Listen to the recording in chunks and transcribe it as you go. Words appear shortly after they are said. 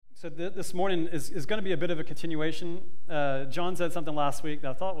So this morning is going to be a bit of a continuation. John said something last week that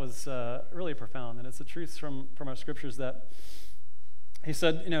I thought was really profound, and it's the truth from our scriptures that he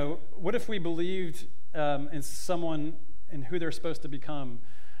said, what if we believed in someone and who they're supposed to become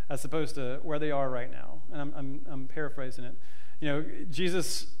as opposed to where they are right now? And I'm paraphrasing it.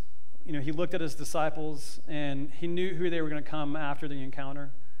 Jesus, he looked at his disciples, and he knew who they were going to come after the encounter,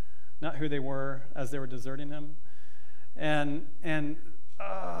 not who they were as they were deserting him.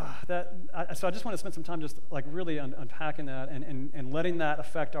 So I just want to spend some time just like really unpacking that and letting that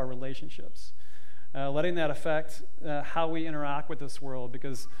affect our relationships, letting that affect how we interact with this world,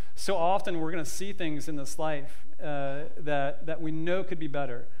 because so often we're going to see things in this life that we know could be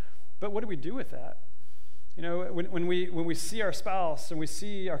better, but what do we do with that? When we see our spouse and we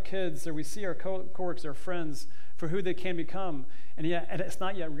see our kids or we see our coworkers, our friends for who they can become, and it's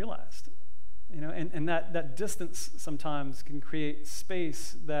not yet realized. And that distance sometimes can create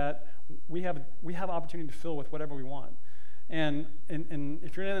space that we have opportunity to fill with whatever we want. And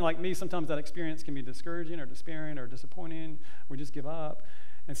if you're anything like me, sometimes that experience can be discouraging or despairing or disappointing. We just give up.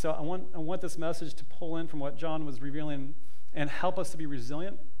 And so I want this message to pull in from what John was revealing and help us to be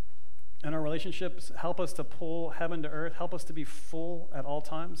resilient in our relationships, help us to pull heaven to earth, help us to be full at all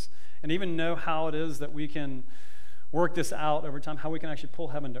times, and even know how it is that we can work this out over time, how we can actually pull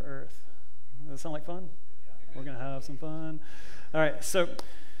heaven to earth. Does that sound like fun? We're going to have some fun. All right, so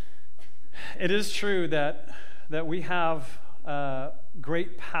it is true that we have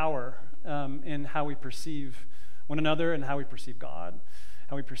great power in how we perceive one another and how we perceive God,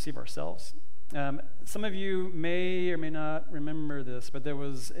 how we perceive ourselves. Some of you may or may not remember this, but there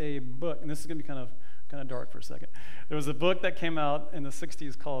was a book, and this is going to be kind of dark for a second. There was a book that came out in the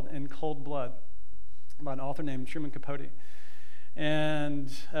 60s called In Cold Blood by an author named Truman Capote.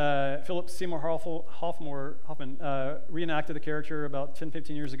 And Philip Seymour Hoffman reenacted the character about 10,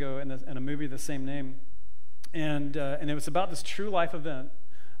 15 years ago in a movie of the same name. And it was about this true life event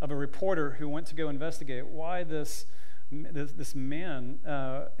of a reporter who went to go investigate why this man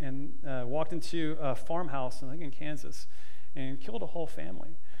walked into a farmhouse, I think in Kansas, and killed a whole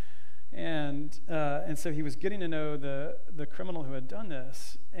family. And so he was getting to know the criminal who had done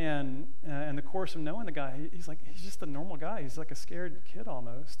this, and in the course of knowing the guy, he's just a normal guy. He's like a scared kid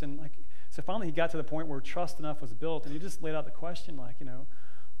almost, and so finally he got to the point where trust enough was built, and he just laid out the question,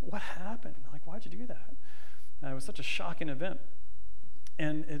 what happened? Why'd you do that? It was such a shocking event,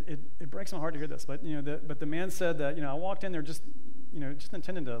 and it breaks my heart to hear this. But the man said that I walked in there just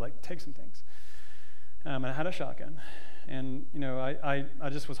intending to take some things, and I had a shotgun. And, I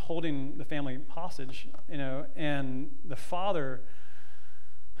just was holding the family hostage, and the father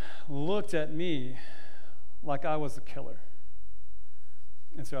looked at me like I was the killer.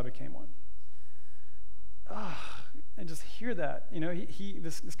 And so I became one. And just hear that,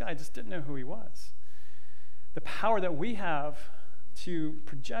 this guy just didn't know who he was. The power that we have to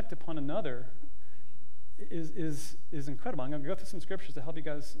project upon another is incredible. I'm going to go through some scriptures to help you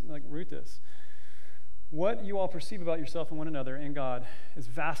guys root this. What you all perceive about yourself and one another in God is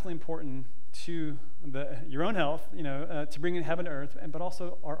vastly important to your own health, to bring in heaven to earth, but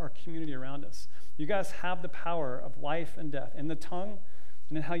also our community around us. You guys have the power of life and death in the tongue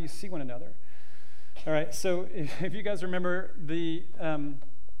and in how you see one another. All right, so if you guys remember the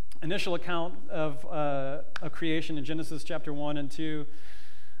initial account of creation in Genesis chapter 1 and 2,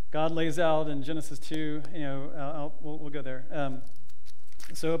 God lays out in Genesis 2, we'll go there.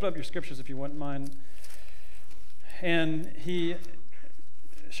 So open up your scriptures if you wouldn't mind. And he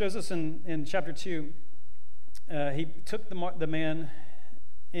shows us in chapter 2, he took the man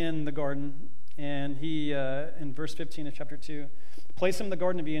in the garden, and he, in verse 15 of chapter 2, placed him in the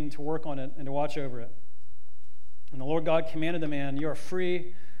garden of Eden to work on it and to watch over it. And the Lord God commanded the man, "You are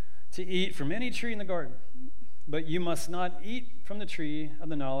free to eat from any tree in the garden, but you must not eat from the tree of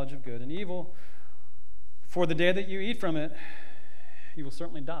the knowledge of good and evil, for the day that you eat from it, you will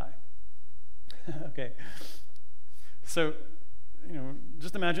certainly die." Okay. So,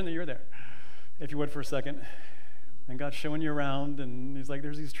 just imagine that you're there, if you would, for a second, and God's showing you around, and he's like,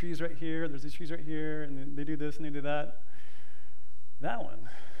 there's these trees right here, there's these trees right here, and they do this and they do that. That one,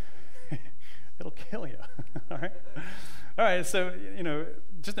 it'll kill you, all right? All right, so,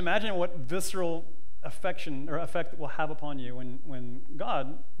 just imagine what visceral affection or effect it will have upon you when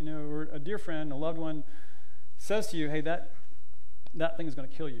God, or a dear friend, a loved one, says to you, hey, that thing is going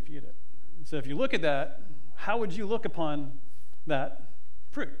to kill you if you eat it. So if you look at that, how would you look upon that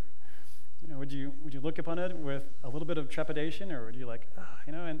fruit? Would you look upon it with a little bit of trepidation, or would you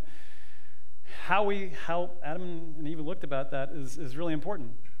and how Adam and Eve looked about that is really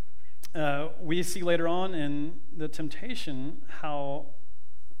important. We see later on in the temptation how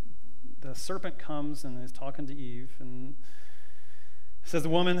the serpent comes and is talking to Eve, and says the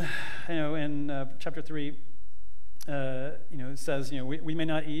woman, in chapter 3, it says, we may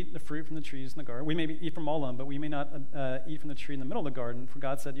not eat the fruit from the trees in the garden. We may eat from all of them, but we may not eat from the tree in the middle of the garden, for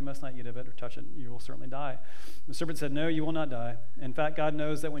God said, you must not eat of it or touch it. You will certainly die. The serpent said, no, you will not die. In fact, God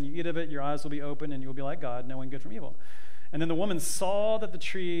knows that when you eat of it, your eyes will be open and you will be like God, knowing good from evil. And then the woman saw that the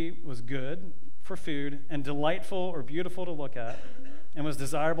tree was good for food and delightful or beautiful to look at and was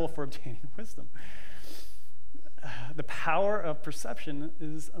desirable for obtaining wisdom. The power of perception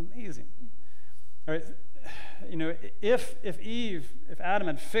is amazing. All right. If Adam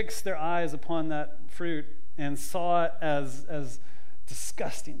had fixed their eyes upon that fruit and saw it as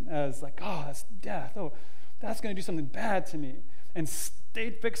disgusting, as like, oh, that's death, oh, that's going to do something bad to me, and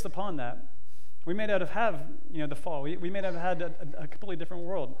stayed fixed upon that, we may not have had, the fall. We may not have had a completely different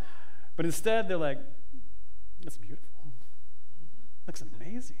world. But instead, they're like, that's beautiful. Looks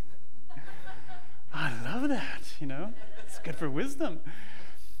amazing. I love that, It's good for wisdom.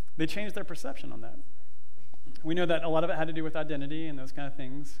 They changed their perception on that. We know that a lot of it had to do with identity and those kind of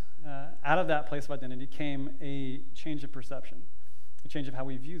things. Out of that place of identity came a change of perception, a change of how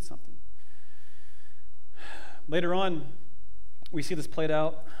we viewed something. Later on, we see this played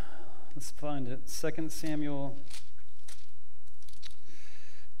out. Let's find it. 2 Samuel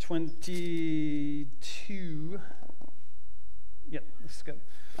 22. Yep, this is good.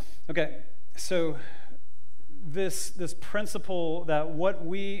 Okay, so this principle that what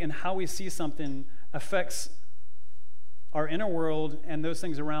we and how we see something affects our inner world and those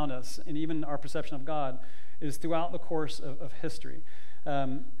things around us, and even our perception of God, is throughout the course of history.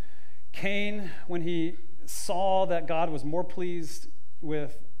 Cain, when he saw that God was more pleased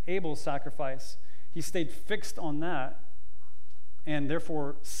with Abel's sacrifice, he stayed fixed on that and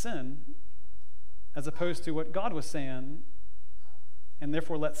therefore sinned, as opposed to what God was saying, and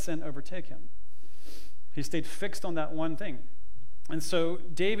therefore let sin overtake him. He stayed fixed on that one thing. And so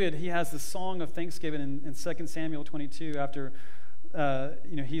David, he has this song of thanksgiving in 2 Samuel 22 after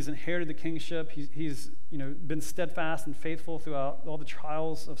he's inherited the kingship. He's been steadfast and faithful throughout all the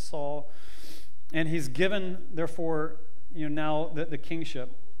trials of Saul. And he's given, therefore, now the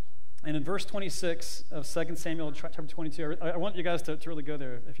kingship. And in verse 26 of 2 Samuel chapter 22, I want you guys to really go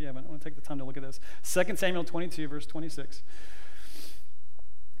there if you haven't. I want to take the time to look at this. 2 Samuel 22, verse 26.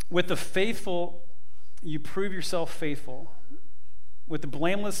 With the faithful, you prove yourself faithful. With the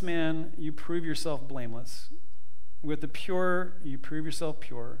blameless man, you prove yourself blameless. With the pure, you prove yourself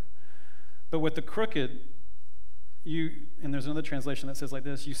pure. But with the crooked, and there's another translation that says like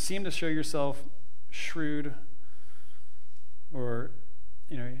this, you seem to show yourself shrewd, or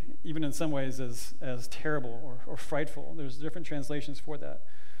even in some ways as terrible or frightful. There's different translations for that.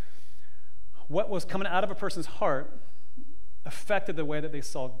 What was coming out of a person's heart affected the way that they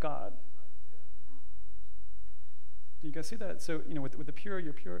saw God. You guys see that? So, with the pure,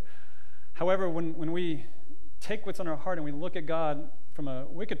 you're pure. However, when we take what's on our heart and we look at God from a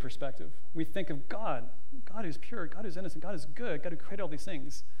wicked perspective, we think of God who's pure, God who's innocent, God is good, God who created all these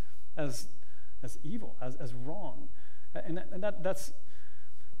things as evil, as wrong. And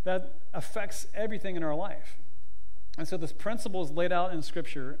that affects everything in our life. And so this principle is laid out in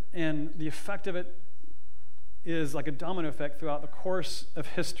Scripture, and the effect of it is like a domino effect throughout the course of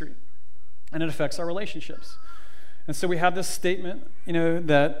history, and it affects our relationships. And so we have this statement,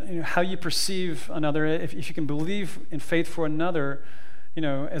 that how you perceive another, if you can believe in faith for another,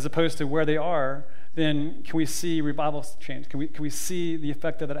 as opposed to where they are, then can we see revival change? Can we see the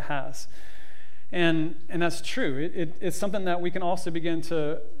effect that it has? And that's true. It's something that we can also begin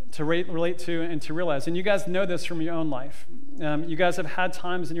to relate to and to realize. And you guys know this from your own life. You guys have had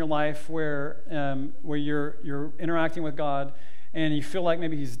times in your life where you're interacting with God and you feel like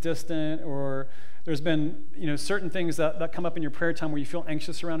maybe He's distant, or there's been certain things that come up in your prayer time where you feel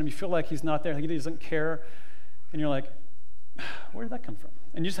anxious around Him. You feel like He's not there, like He doesn't care, and you're like, where did that come from?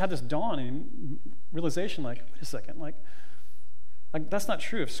 And you just have this dawning realization, like, wait a second, like that's not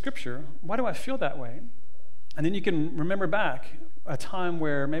true of Scripture. Why do I feel that way? And then you can remember back a time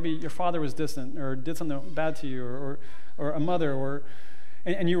where maybe your father was distant or did something bad to you, or a mother,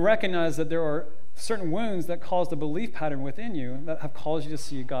 and you recognize that there are certain wounds that caused a belief pattern within you that have caused you to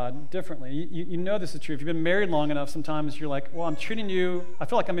see God differently. You know this is true. If you've been married long enough, sometimes you're like, well, I feel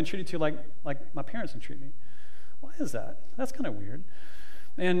like I'm being treated to like my parents would treat me. Why is that? That's kind of weird.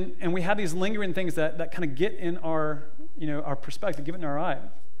 And we have these lingering things that kind of get in our perspective, get in our eye.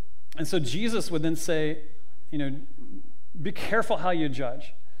 And so Jesus would then say, be careful how you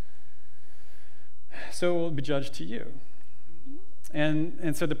judge, so it will be judged to you.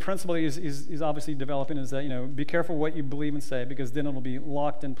 And so the principle he's obviously developing is that, be careful what you believe and say, because then it'll be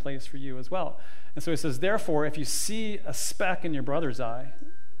locked in place for you as well. And so he says, therefore, if you see a speck in your brother's eye,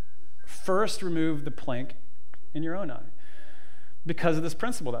 first remove the plank in your own eye, because of this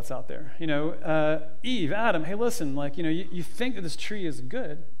principle that's out there. Eve, Adam, hey, listen, you think that this tree is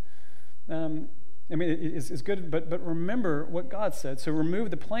good. It's good, but remember what God said. So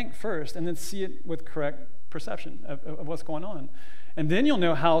remove the plank first, and then see it with correct perception of what's going on. And then you'll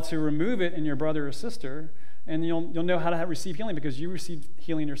know how to remove it in your brother or sister, and you'll know how to receive healing, because you received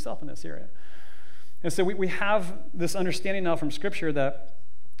healing yourself in this area. And so we have this understanding now from Scripture that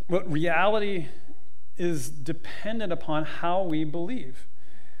what reality is dependent upon how we believe.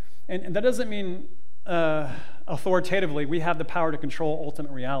 And that doesn't mean authoritatively we have the power to control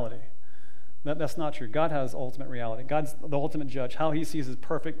ultimate reality. That's not true. God has ultimate reality. God's the ultimate judge. How he sees is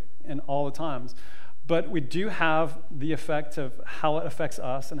perfect in all the times. But we do have the effect of how it affects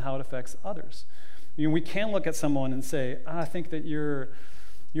us and how it affects others. We can look at someone and say, I think that you're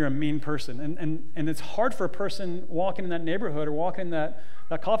a mean person. And it's hard for a person walking in that neighborhood or walking in that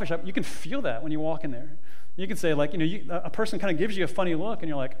coffee shop. You can feel that when you walk in there. You can say, a person kind of gives you a funny look, and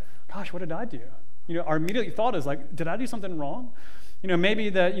you're like, gosh, what did I do? Our immediate thought is like, did I do something wrong? Maybe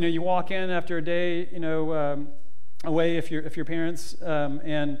that, you walk in after a day, away if your parents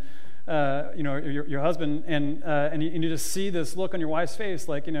your husband, and you just see this look on your wife's face,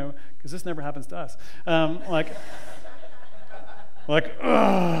 because this never happens to us, and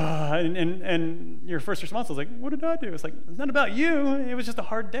your first response was like, what did I do? It's like, it's not about you. It was just a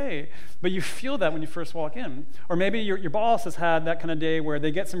hard day. But you feel that when you first walk in. Or maybe your boss has had that kind of day where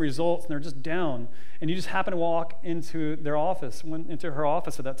they get some results and they're just down, and you just happen to walk into their office, into her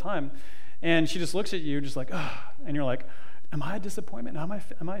office at that time, and she just looks at you just like, and you're like, am I a disappointment? Am I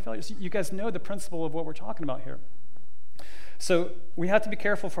a failure? So you guys know the principle of what we're talking about here. So we have to be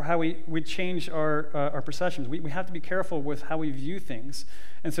careful for how we change our perceptions. We have to be careful with how we view things.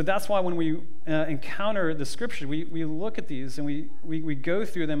 And so that's why when we encounter the Scriptures, we look at these and we go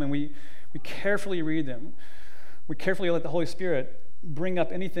through them, and we carefully read them. We carefully let the Holy Spirit bring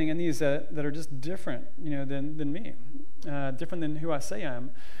up anything in these that are just different, than me, different than who I say I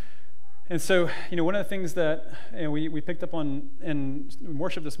am. And so, one of the things that we picked up on in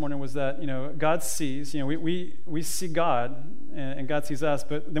worship this morning was that, God sees, we see God, and God sees us,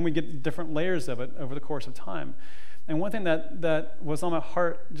 but then we get different layers of it over the course of time. And one thing that was on my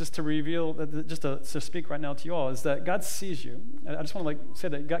heart just to reveal, just to speak right now to you all, is that God sees you. I just want to say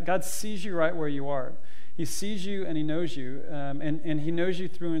that God sees you right where you are. He sees you and he knows you, and he knows you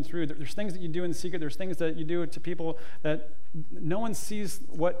through and through. There's things that you do in secret. There's things that you do to people that no one sees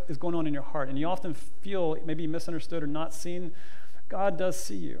what is going on in your heart, and you often feel maybe misunderstood or not seen. God does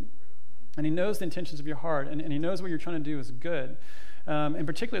see you, and he knows the intentions of your heart, and he knows what you're trying to do is good. In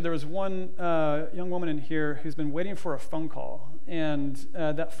particular, there was one young woman in here who's been waiting for a phone call, and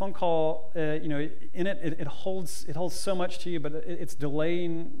that phone call, in it holds so much to you, but it's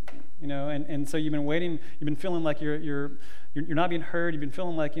delaying, and so you've been waiting. You've been feeling like you're not being heard. You've been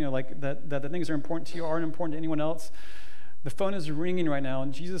feeling like that the things that are important to you aren't important to anyone else. The phone is ringing right now,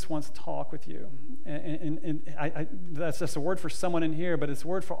 and Jesus wants to talk with you. And that's just a word for someone in here, but it's a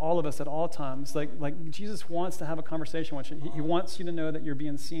word for all of us at all times. Like Jesus wants to have a conversation with you. He wants you to know that you're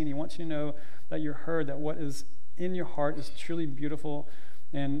being seen. He wants you to know that you're heard, that what is in your heart is truly beautiful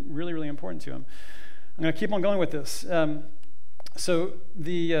and really, really important to him. I'm going to keep on going with this. So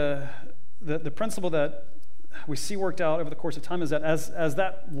the principle that we see worked out over the course of time is that as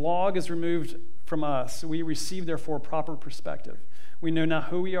that log is removed from us, we receive, therefore, proper perspective. We know now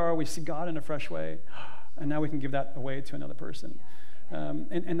who we are. We see God in a fresh way, and now we can give that away to another person.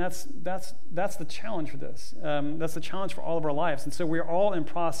 And that's the challenge for this. That's the challenge for all of our lives. And so we're all in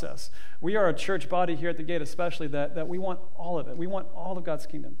process. We are a church body here at the Gate, especially, that we want all of it. We want all of God's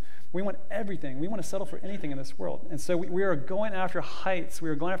kingdom. We want everything. We want to settle for anything in this world. And so we are going after heights. We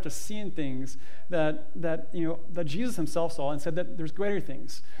are going after seeing things that Jesus himself saw and said that there's greater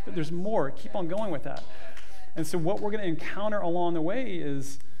things, that there's more. Keep on going with that. And so what we're going to encounter along the way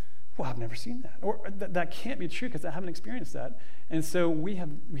is, well, I've never seen that. Or that can't be true because I haven't experienced that. And so we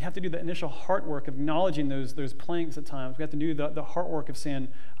have to do the initial heart work of acknowledging those planks at times. We have to do the heart work of saying,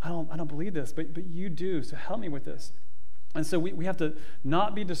 I don't believe this, but you do, so help me with this. And so we have to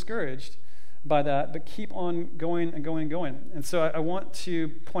not be discouraged by that, but keep on going and going and going. And so I want to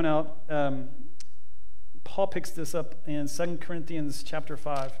point out, Paul picks this up in 2 Corinthians chapter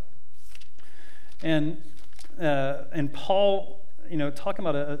 5. And Paul, talking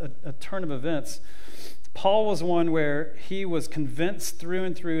about a turn of events, Paul was one where he was convinced through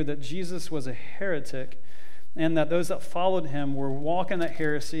and through that Jesus was a heretic, and that those that followed him were walking that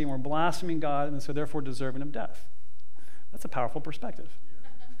heresy and were blaspheming God, and so therefore deserving of death. That's a powerful perspective,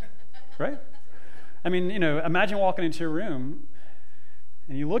 right? I mean, imagine walking into a room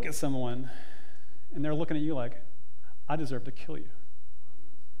and you look at someone and they're looking at you like, I deserve to kill you.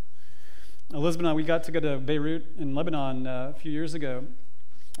 Elizabeth and I, we got to go to Beirut in Lebanon a few years ago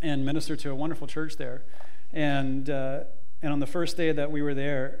and minister to a wonderful church there. And on the first day that we were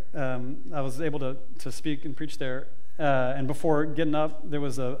there, I was able to speak and preach there. And before getting up, there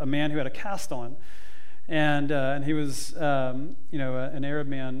was a man who had a cast on. And he was, an Arab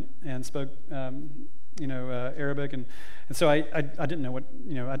man and spoke, Arabic. And so I didn't know what,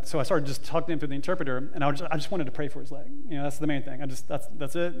 so I started just talking to him through the interpreter, and I just wanted to pray for his leg. That's the main thing.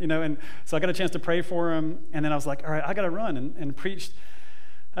 That's it, and so I got a chance to pray for him, and then I was like, all right, I got to run, and preached.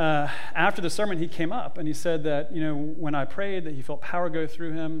 After the sermon, he came up, and he said that, when I prayed, that he felt power go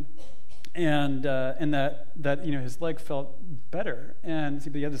through him, and that his leg felt better. And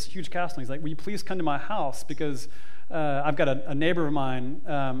he had this huge cast on. He's like, will you please come to my house, because I've got a neighbor of mine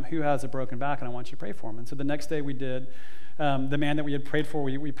who has a broken back, and I want you to pray for him. And so the next day we did. The man that we had prayed for,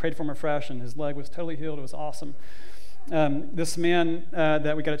 we prayed for him afresh, and his leg was totally healed. It was awesome. This man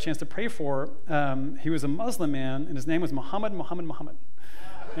that we got a chance to pray for, he was a Muslim man, and his name was Muhammad.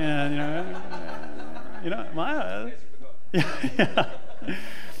 And, yeah.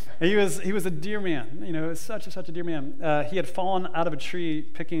 He was a dear man, such a dear man. He had fallen out of a tree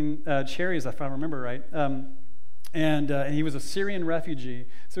picking cherries, if I remember right. And he was a Syrian refugee,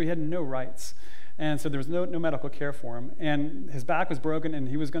 so he had no rights. And so there was no medical care for him. And his back was broken, and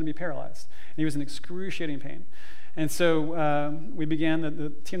he was going to be paralyzed. And he was in excruciating pain. And so we began,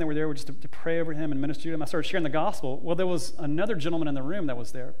 the team that were there, just to pray over him and minister to him. I started sharing the gospel. Well, there was another gentleman in the room that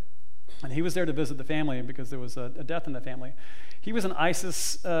was there. And he was there to visit the family because there was a death in the family. He was an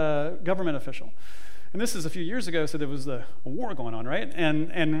ISIS government official. And this is a few years ago, so there was a war going on, right?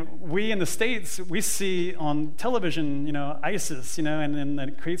 And we in the States, we see on television, ISIS, and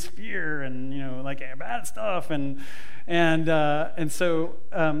it creates fear and, like bad stuff. And so,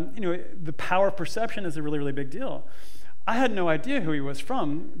 the power of perception is a really, really big deal. I had no idea who he was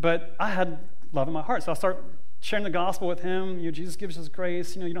from, but I had love in my heart. So I start sharing the gospel with him. Jesus gives us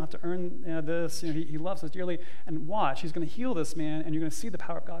grace. You don't have to earn this. He loves us dearly. And watch, he's going to heal this man, and you're going to see the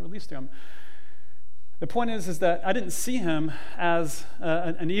power of God released through him. The point is that I didn't see him as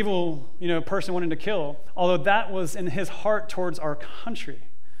an evil, person wanting to kill, although that was in his heart towards our country.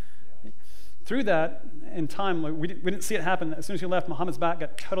 Through that, in time, we didn't see it happen. As soon as he left, Muhammad's back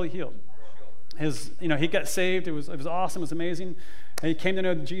got totally healed. He got saved. It was awesome. It was amazing. And he came to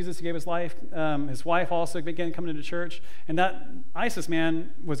know Jesus. He gave his life. His wife also began coming into church. And that ISIS man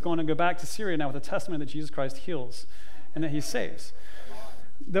was going to go back to Syria now with a testimony that Jesus Christ heals and that he saves.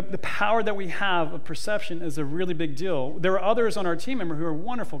 The power that we have of perception is a really big deal. There were others on our team member who are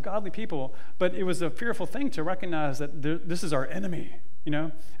wonderful, godly people, but it was a fearful thing to recognize that this is our enemy.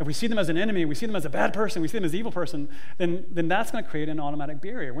 If we see them as an enemy, we see them as a bad person, we see them as an evil person, then that's going to create an automatic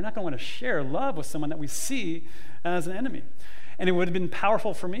barrier. We're not going to want to share love with someone that we see as an enemy. And it would have been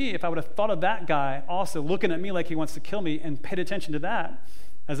powerful for me if I would have thought of that guy also looking at me like he wants to kill me and paid attention to that,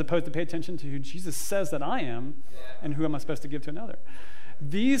 as opposed to pay attention to who Jesus says that I am and who am I supposed to give to another.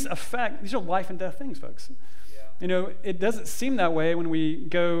 These are life and death things, folks. Yeah. It doesn't seem that way when we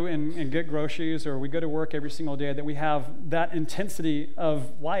go and get groceries or we go to work every single day, that we have that intensity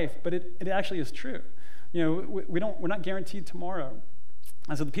of life, but it actually is true. We're not guaranteed tomorrow.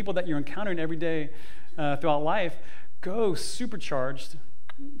 And so the people that you're encountering every day throughout life, go supercharged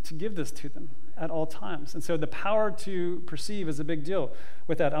to give this to them at all times. And so the power to perceive is a big deal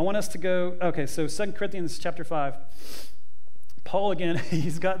with that. I want us to go, so 2 Corinthians chapter 5. Paul, again,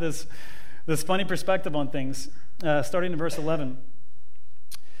 he's got this funny perspective on things, starting in verse 11.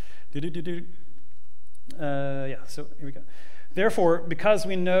 So here we go. Therefore, because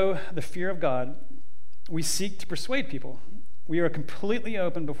we know the fear of God, we seek to persuade people. We are completely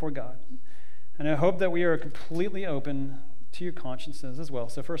open before God. And I hope that we are completely open to your consciences as well.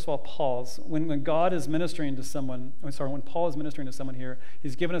 So first of all, pause. When God is ministering to someone, when Paul is ministering to someone here,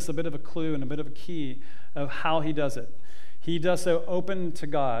 he's given us a bit of a clue and a bit of a key of how he does it. He does so open to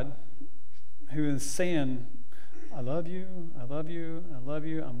God, who is saying, I love you, I love you, I love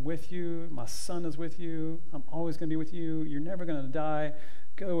you, I'm with you, my son is with you, I'm always going to be with you, you're never going to die,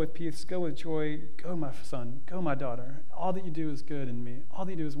 go with peace, go with joy, go my son, go my daughter, all that you do is good in me, all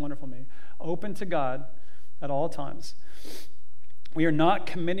that you do is wonderful in me. Open to God at all times. We are not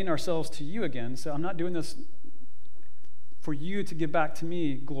committing ourselves to you again, so I'm not doing this for you to give back to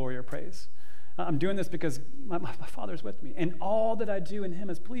me glory or praise. I'm doing this because my Father's with me, and all that I do in him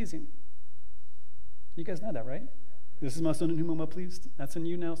is pleasing. You guys know that, right? This is my son in whom I'm well pleased. That's in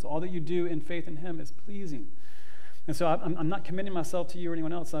you now. So all that you do in faith in him is pleasing. And so I'm not committing myself to you or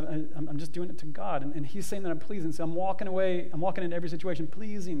anyone else. I'm just doing it to God. And he's saying that I'm pleasing. So I'm walking into every situation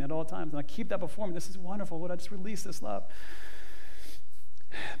pleasing at all times. And I keep that before me. This is wonderful. Would I just release this love?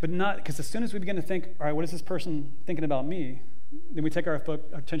 But not, because as soon as we begin to think, all right, what is this person thinking about me? Then we take our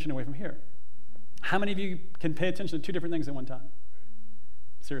attention away from here. How many of you can pay attention to two different things at one time?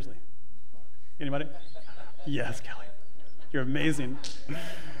 Seriously. Anybody? Yes, Kelly. You're amazing.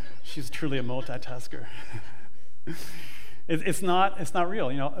 She's truly a multitasker. It's not real.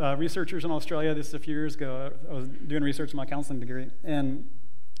 Researchers in Australia, this is a few years ago, I was doing research in my counseling degree, and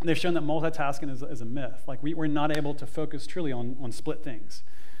they've shown that multitasking is a myth. Like we're not able to focus truly on split things.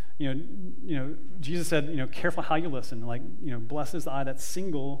 Jesus said, careful how you listen. Like, blessed is the eye that's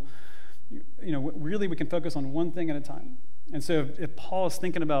single. Really we can focus on one thing at a time. And so if Paul is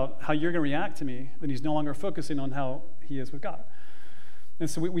thinking about how you're going to react to me, then he's no longer focusing on how he is with God. And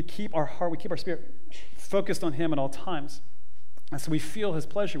so we keep our heart, we keep our spirit focused on him at all times. And so we feel his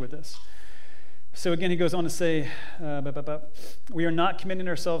pleasure with this. So again, he goes on to say, we are not committing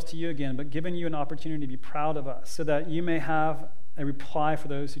ourselves to you again, but giving you an opportunity to be proud of us, so that you may have a reply for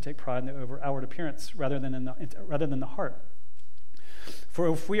those who take pride in the outward appearance rather than the heart. For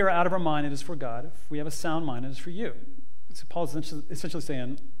if we are out of our mind, it is for God. If we have a sound mind, it is for you. So Paul's essentially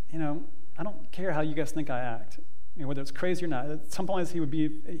saying, I don't care how you guys think I act, whether it's crazy or not. At some points he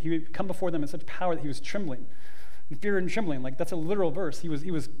would come before them in such power that he was trembling, in fear and trembling. Like that's a literal verse. He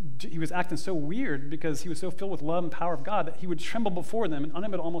was acting so weird because he was so filled with love and power of God that he would tremble before them and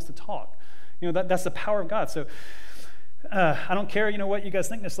unable almost to talk. That's the power of God. So I don't care, what you guys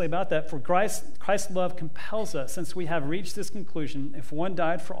think necessarily about that. For Christ's love compels us, since we have reached this conclusion: if one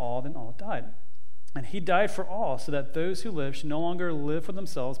died for all, then all died. And he died for all, so that those who live should no longer live for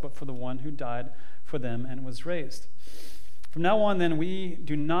themselves, but for the one who died for them and was raised. From now on, then, we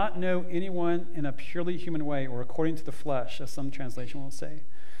do not know anyone in a purely human way or according to the flesh, as some translation will say.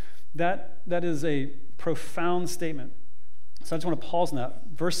 That is a profound statement. So I just want to pause on that.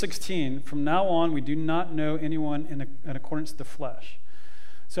 Verse 16, from now on, we do not know anyone in accordance to the flesh.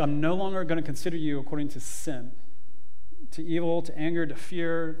 So I'm no longer going to consider you according to sin, to evil, to anger, to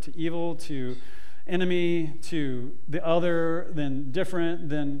fear, to evil, to enemy, to the other, then different,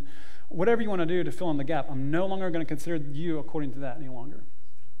 then whatever you want to do to fill in the gap. I'm no longer going to consider you according to that any longer.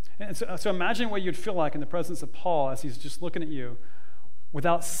 And so imagine what you'd feel like in the presence of Paul as he's just looking at you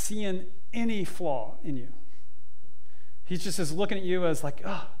without seeing any flaw in you. He's just looking at you as like,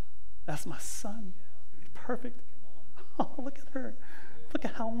 oh, that's my son. He's perfect. Oh, look at her. Look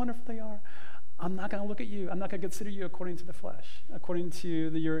at how wonderful they are. I'm not going to look at you. I'm not going to consider you according to the flesh, according to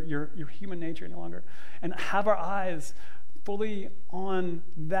your human nature any longer. And have our eyes fully on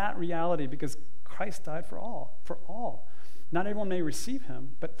that reality, because Christ died for all, for all. Not everyone may receive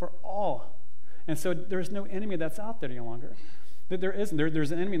him, but for all. And so there's no enemy that's out there any longer. There isn't.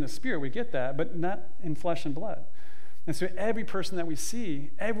 There's an enemy in the spirit, we get that, but not in flesh and blood. And so every person that we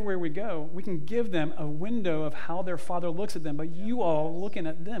see, everywhere we go, we can give them a window of how their Father looks at them, but you all looking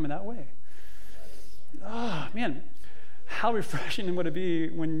at them in that way. Oh, man, how refreshing would it be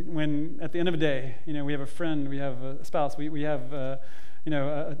when at the end of the day, we have a friend, we have a spouse, we have a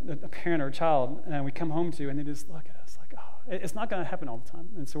parent or a child, and we come home to, and they just look at us like, oh, it's not going to happen all the time.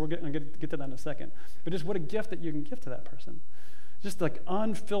 And so we're going to get to that in a second. But just what a gift that you can give to that person. Just like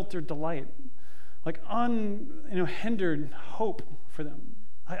unfiltered delight, like hindered hope for them.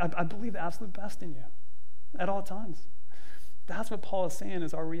 I believe the absolute best in you at all times. That's what Paul is saying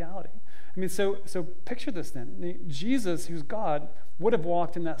is our reality. I mean, so picture this then. Jesus, who's God, would have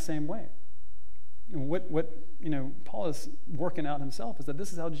walked in that same way. And what Paul is working out himself is that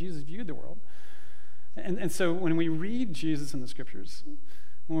this is how Jesus viewed the world. And so when we read Jesus in the scriptures,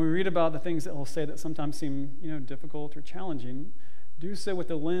 when we read about the things that he'll say that sometimes seem difficult or challenging, do so with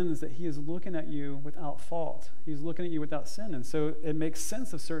the lens that he is looking at you without fault. He's looking at you without sin. And so it makes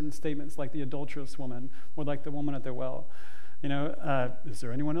sense of certain statements like the adulterous woman or like the woman at the well. Is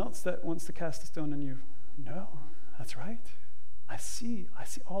there anyone else that wants to cast a stone on you? No, that's right. I see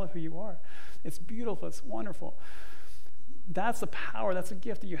all of who you are. It's beautiful, it's wonderful. That's the power, that's a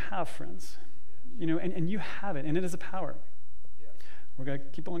gift that you have, friends. And you have it, and it is a power. We're going to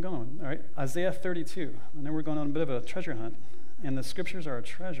keep on going, all right? Isaiah 32. And then we're going on a bit of a treasure hunt. And the scriptures are a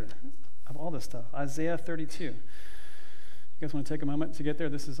treasure of all this stuff. Isaiah 32. You guys want to take a moment to get there?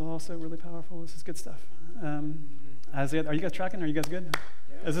 This is also really powerful. This is good stuff. Isaiah, are you guys tracking? Are you guys good?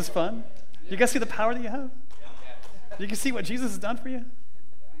 Yeah. Is this fun? Yeah. You guys see the power that you have? Yeah. You can see what Jesus has done for you?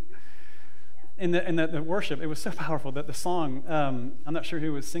 in the worship, it was so powerful that the song, I'm not sure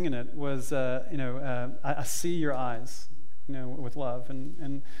who was singing it, was, I see your eyes, with love,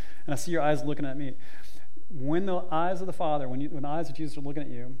 and I see your eyes looking at me. When the eyes of the Father, when the eyes of Jesus are looking at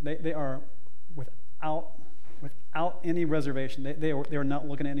you, they are without any reservation. They are not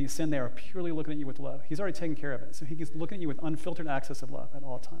looking at any sin. They are purely looking at you with love. He's already taken care of it. So he's looking at you with unfiltered access of love at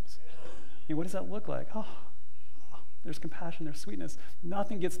all times. What does that look like? There's compassion, there's sweetness.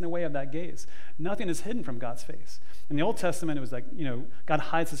 Nothing gets in the way of that gaze. Nothing is hidden from God's face. In the Old Testament, it was like, God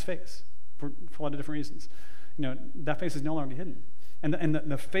hides his face for a lot of different reasons. That face is no longer hidden. And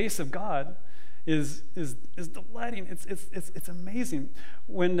the face of God is delighting. It's amazing.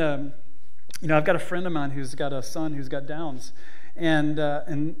 When I've got a friend of mine who's got a son who's got Downs, and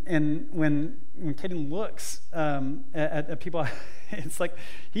when Caden looks at people, it's like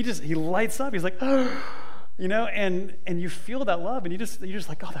he lights up. He's like, oh, and you feel that love, and you're just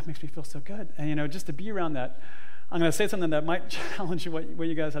like, oh, that makes me feel so good. And just to be around that. I'm going to say something that might challenge what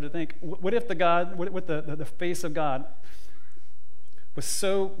you guys have to think. What if the face of God was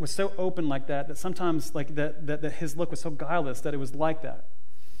so open like that sometimes like that his look was so guileless that it was like that.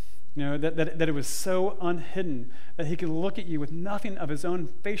 That it was so unhidden that he could look at you with nothing of his own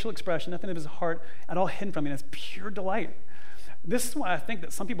facial expression, nothing of his heart at all hidden from you. And it's pure delight. This is why I think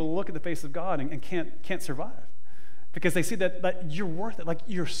that some people look at the face of God and can't survive, because they see that you're worth it. Like,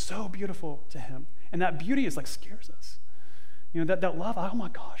 you're so beautiful to him, and that beauty is like scares us. That love. Oh my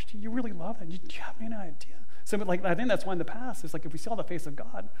gosh, do you really love that? Do you have any idea? So, I think that's why in the past it's like if we saw the face of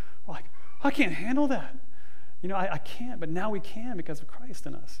God, we're like, I can't handle that. I can't, but now we can because of Christ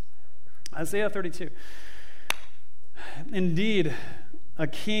in us. Isaiah 32. Indeed, a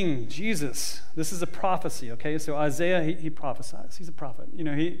king, Jesus. This is a prophecy, okay? So Isaiah, he prophesies. He's a prophet.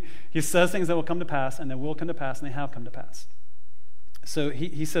 He says things that will come to pass, and they will come to pass, and they have come to pass. So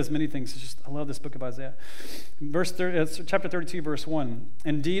he says many things. I love this book of Isaiah. Chapter 32, verse 1.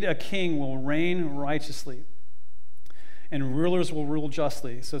 Indeed, a king will reign righteously, and rulers will rule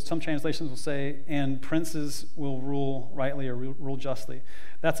justly. So some translations will say, and princes will rule rightly or rule justly.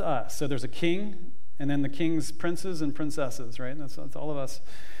 That's us. So there's a king, and then the king's princes and princesses, right? That's all of us.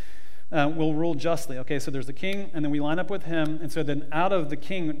 Will rule justly. Okay, so there's the king, and then we line up with him, and so then out of the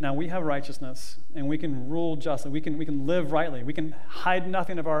king, now we have righteousness, and we can rule justly. We can live rightly. We can hide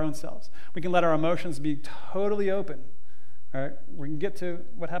nothing of our own selves. We can let our emotions be totally open. All right, we can get to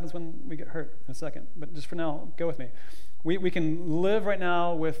what happens when we get hurt in a second, but just for now, go with me. We can live right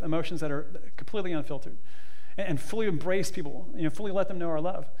now with emotions that are completely unfiltered and fully embrace people, fully let them know our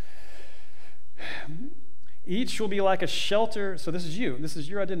love. Each will be like a shelter. So this is you. This is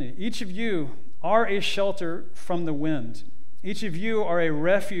your identity. Each of you are a shelter from the wind. Each of you are a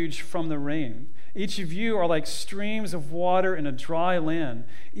refuge from the rain. Each of you are like streams of water in a dry land.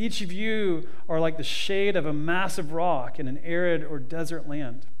 Each of you are like the shade of a massive rock in an arid or desert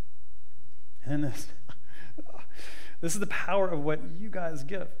land. And then this is the power of what you guys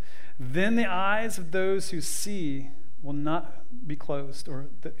give. Then the eyes of those who see will not be closed,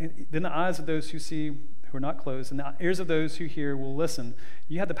 then the eyes of those who see who are not closed, and the ears of those who hear will listen.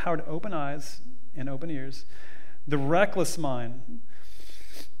 You have the power to open eyes and open ears. The reckless mind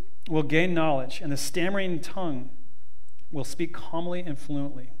will gain knowledge, and the stammering tongue will speak calmly and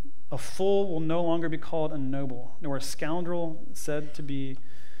fluently. A fool will no longer be called a noble, nor a scoundrel said to be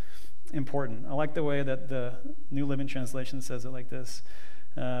important. I like the way that the New Living Translation says it like this.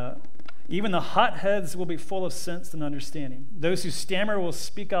 Even the hotheads will be full of sense and understanding. Those who stammer will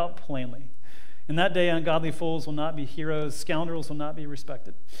speak out plainly. In that day, ungodly fools will not be heroes. Scoundrels will not be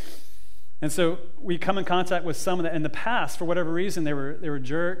respected. And so we come in contact with some of that. In the past, for whatever reason, they were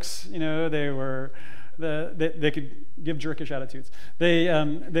jerks. They could give jerkish attitudes.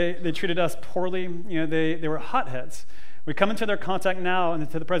 They treated us poorly. They were hotheads. We come into their contact now and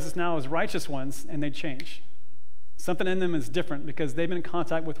into the presence now as righteous ones, and they change. Something in them is different because they've been in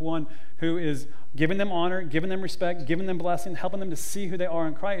contact with one who is giving them honor, giving them respect, giving them blessing, helping them to see who they are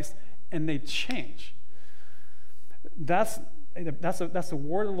in Christ, and they change. That's the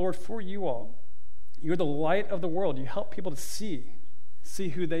word of the Lord for you all. You're the light of the world. You help people to see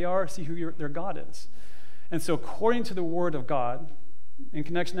who they are, see who their God is. And so according to the word of God, in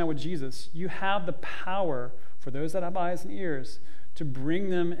connection now with Jesus, you have the power for those that have eyes and ears to bring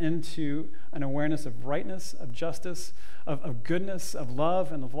them into an awareness of rightness, of justice, of goodness, of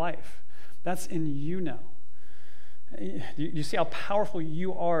love, and of life. That's in you now. You see how powerful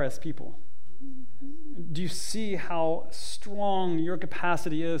you are as people? Do you see how strong your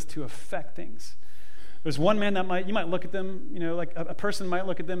capacity is to affect things? There's one man that you might look at them, like a person might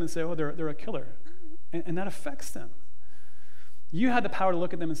look at them and say, oh, they're a killer. And that affects them. You had the power to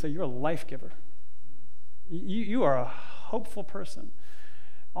look at them and say, you're a life giver. You are a hopeful person.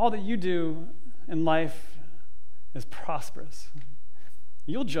 All that you do in life is prosperous.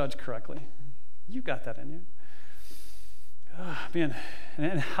 You'll judge correctly. You got that in you. Oh, man,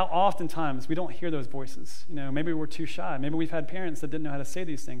 and how oftentimes we don't hear those voices. Maybe we're too shy. Maybe we've had parents that didn't know how to say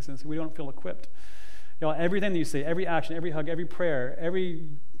these things, and so we don't feel equipped. Everything that you say, every action, every hug, every prayer, every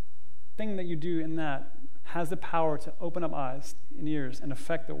thing that you do in that has the power to open up eyes and ears and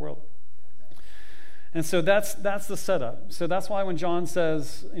affect the world. And so that's the setup. So that's why when John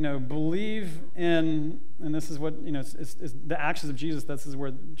says, believe in, and this is what, it's the actions of Jesus, this is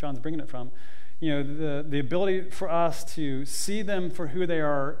where John's bringing it from. The ability for us to see them for who they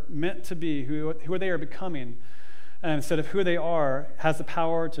are meant to be, who they are becoming, instead of who they are, has the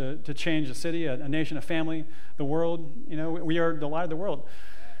power to change a city, a nation, a family, the world. We are the light of the world.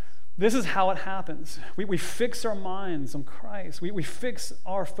 This is how it happens. We fix our minds on Christ. We fix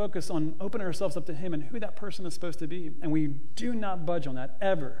our focus on opening ourselves up to him and who that person is supposed to be. And we do not budge on that,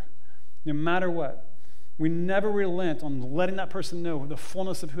 ever, no matter what. We never relent on letting that person know the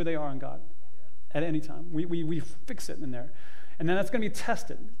fullness of who they are in God at any time. We fix it in there. And then that's going to be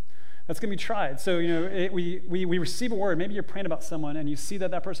tested. That's going to be tried. So, we receive a word. Maybe you're praying about someone and you see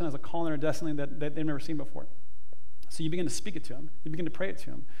that person has a calling or destiny that they've never seen before. So you begin to speak it to them. You begin to pray it to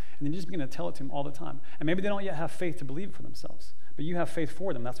them. And then you just begin to tell it to them all the time. And maybe they don't yet have faith to believe it for themselves. But you have faith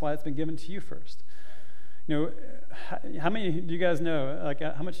for them. That's why it's been given to you first. How many do you guys know,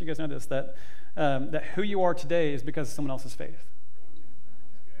 how much do you guys know this, that who you are today is because of someone else's faith?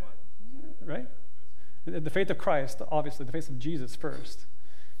 Right? The faith of Christ, obviously, the faith of Jesus first.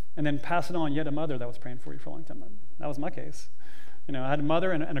 And then pass it on, yet a mother that was praying for you for a long time. That was my case. I had a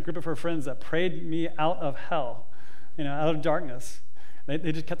mother and a group of her friends that prayed me out of hell. Out of darkness.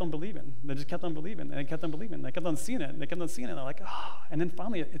 They just kept on believing. They just kept on believing. And they kept on believing. They kept on seeing it. They kept on seeing it. They're like, And then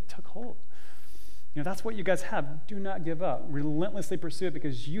finally it took hold. That's what you guys have. Do not give up. Relentlessly pursue it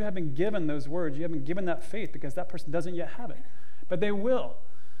because you have been given those words. You have been given that faith because that person doesn't yet have it. But they will.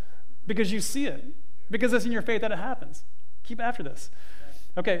 Because you see it. Because it's in your faith that it happens. Keep after this.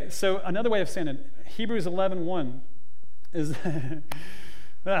 Okay, so another way of saying it, Hebrews 11:1 is...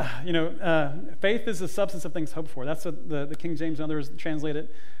 faith is the substance of things hoped for. That's what the King James and others translate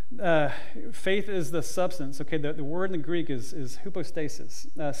it. Faith is the substance. Okay, the word in the Greek is hypostasis.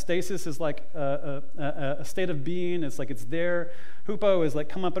 Stasis is like a state of being. It's like it's there. Hupo is like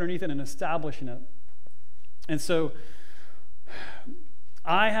come up underneath it and establishing it. And so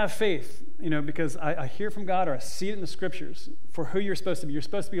I have faith, because I hear from God or I see it in the scriptures for who you're supposed to be. You're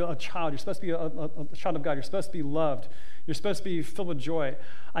supposed to be a child. You're supposed to be a child of God. You're supposed to be loved. You're supposed to be filled with joy.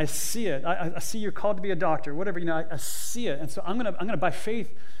 I see it. I see you're called to be a doctor, whatever, I see it. And so I'm gonna by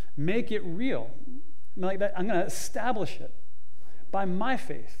faith make it real. I'm gonna establish it by my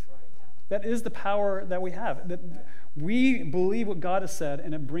faith. That is the power that we have. That we believe what God has said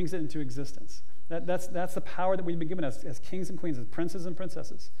and it brings it into existence. That's the power that we've been given as kings and queens, as princes and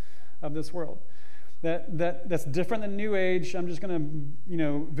princesses of this world. That's different than New Age. I'm just going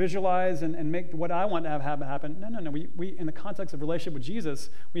to, visualize and make what I want to have happen. No. We in the context of relationship with Jesus,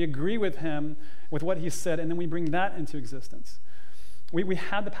 we agree with him, with what he said, and then we bring that into existence. We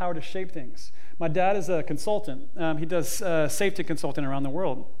have the power to shape things. My dad is a consultant. He does safety consulting around the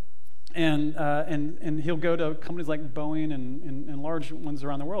world. And he'll go to companies like Boeing and large ones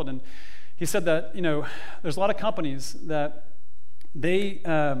around the world. And he said that, there's a lot of companies that they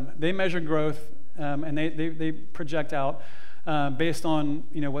measure growth and they project out based on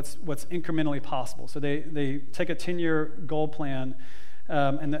what's incrementally possible. So they take a 10-year goal plan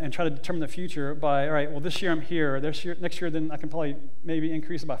and try to determine the future by, all right, well, this year I'm here. Next year, then I can probably maybe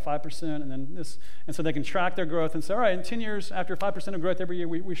increase it by 5%, and then this, and so they can track their growth and say, all right, in 10 years, after 5% of growth every year,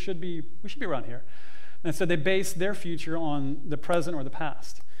 we should be around here. And so they base their future on the present or the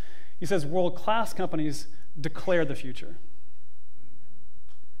past. He says world-class companies declare the future.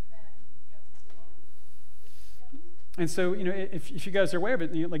 And so, if you guys are aware of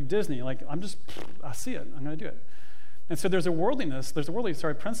it, like Disney, I see it, I'm going to do it. And so there's a worldly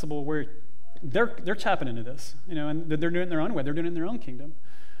principle where they're tapping into this, and they're doing it in their own way. They're doing it in their own kingdom.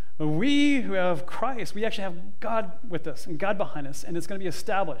 But we who have Christ, we actually have God with us and God behind us, and it's going to be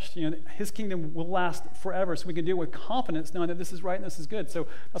established. His kingdom will last forever, so we can do it with confidence, knowing that this is right and this is good. So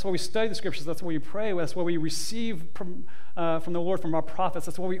that's why we study the scriptures. That's why we pray. That's why we receive from the Lord, from our prophets.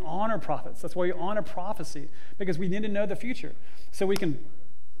 That's why we honor prophets. That's why we honor prophecy, because we need to know the future, so we can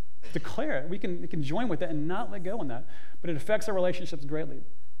declare it. We can join with it and not let go on that. But it affects our relationships greatly.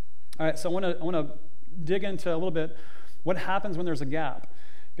 All right, so I want to dig into a little bit what happens when there's a gap.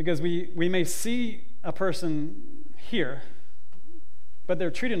 Because we may see a person here, but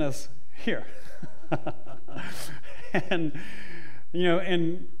they're treating us here. and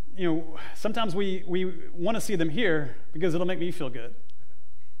sometimes we want to see them here because it'll make me feel good,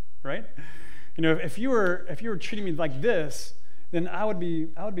 right? If you were treating me like this, then I would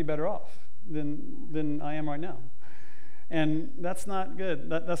be better off than I am right now. And that's not good.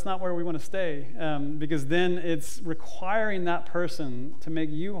 That's not where we want to stay, because then it's requiring that person to make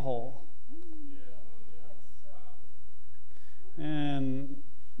you whole. And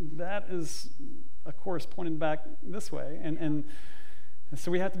that is, of course, pointed back this way. And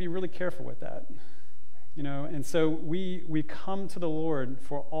so we have to be really careful with that. And so we come to the Lord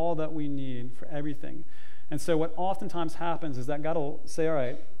for all that we need, for everything. And so what oftentimes happens is that God will say, all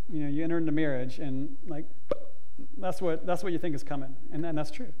right, you enter into marriage, and like, that's what you think is coming, and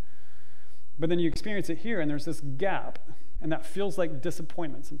that's true. But then you experience it here, and there's this gap, and that feels like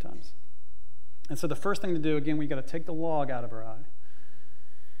disappointment sometimes. And so the first thing to do, again, we got to take the log out of our eye.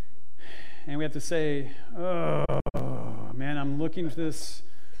 And we have to say, oh, man, I'm looking for this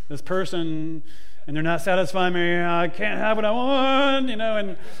person, and they're not satisfying me. I can't have what I want,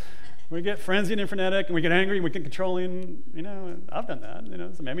 and we get frenzied and frenetic, and we get angry, and we get controlling. I've done that,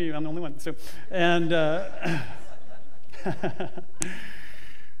 so maybe I'm the only one. So, and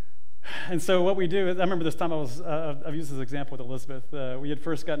and so what we do is, I remember this time I've used this example with Elizabeth. We had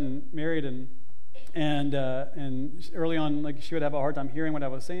first gotten married, and early on, like, she would have a hard time hearing what I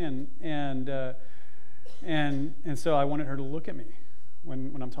was saying, and so I wanted her to look at me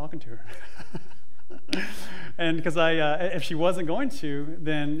when I'm talking to her. And because if she wasn't going to,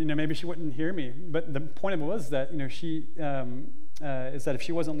 then maybe she wouldn't hear me. But the point of it was that she is that if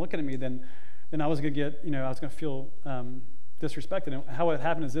she wasn't looking at me, then I was going to get I was going to feel disrespected. And how it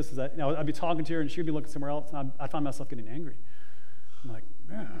happened is this: is that I'd be talking to her and she'd be looking somewhere else, and I'd find myself getting angry. I'm like,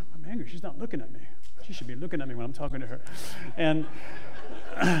 man, I'm angry. She's not looking at me. She should be looking at me when I'm talking to her. And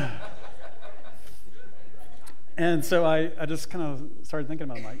and so I just kind of started thinking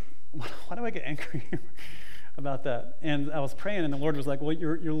about it. I'm like, why do I get angry about that? And I was praying, and the Lord was like, well,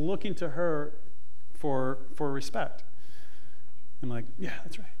 you're looking to her for respect. I'm like, yeah,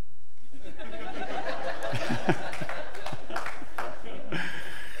 that's right.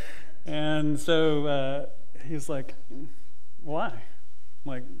 And so he's like, why? I'm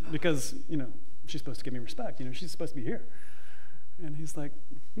like, because she's supposed to give me respect. She's supposed to be here. And he's like,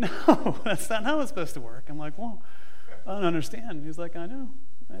 no, that's not how it's supposed to work. I'm like, well, I don't understand. He's like, I know.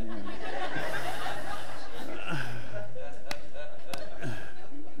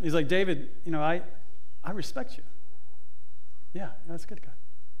 He's like, David, I respect you. Yeah, that's good, God.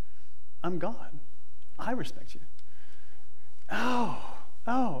 I'm God. I respect you.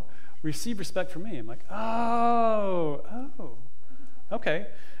 Oh, receive respect from me. I'm like, oh, okay.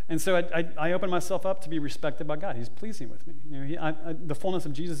 And so I open myself up to be respected by God. He's pleasing with me. The fullness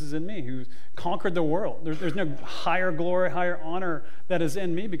of Jesus is in me, who conquered the world. There's no higher glory, higher honor that is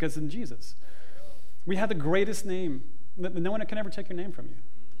in me because in Jesus. We have the greatest name. No one can ever take your name from you.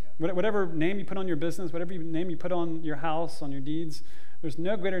 Whatever name you put on your business, whatever name you put on your house, on your deeds, there's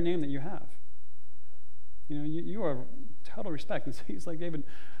no greater name that you have. You are total respect. And so he's like, David,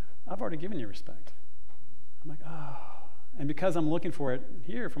 I've already given you respect. I'm like, oh. And because I'm looking for it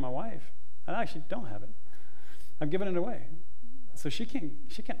here for my wife, I actually don't have it. I've given it away. So she can't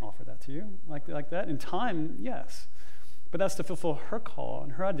offer that to you like that. In time, yes. But that's to fulfill her call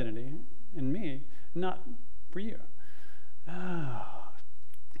and her identity in me, not for you. Oh,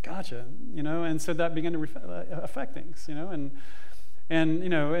 gotcha. And so that began to affect things, and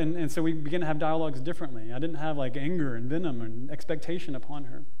so we began to have dialogues differently. I didn't have like anger and venom and expectation upon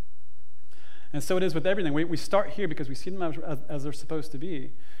her. And so it is with everything. We start here because we see them as they're supposed to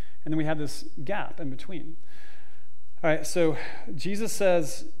be, and then we have this gap in between. All right, so Jesus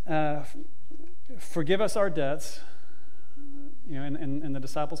says, forgive us our debts, in the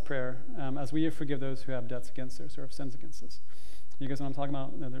disciples' prayer, as we forgive those who have debts against us or have sins against us. You guys know what I'm talking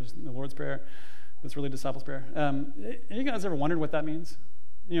about? There's the Lord's Prayer. That's really disciples' prayer. You guys ever wondered what that means?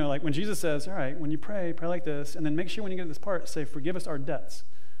 Like when Jesus says, all right, when you pray like this, and then make sure when you get to this part, say, forgive us our debts.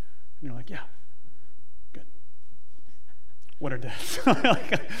 And you're like, yeah, good. What are debts?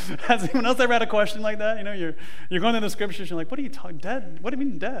 Has anyone else ever had a question like that? You're going through the scriptures, you're like, what are you talking, debt? What do you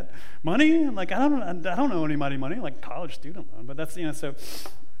mean debt? Money? I'm like, I don't know anybody money, like college student loan. But that's, so,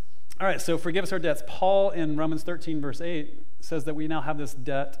 all right, so forgive us our debts. Paul in Romans 13, verse 8, says that we now have this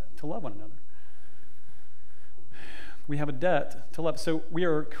debt to love one another. We have a debt to love. So we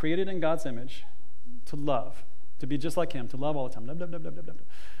are created in God's image to love, to be just like him, to love all the time. Love, love, love, love, love, love.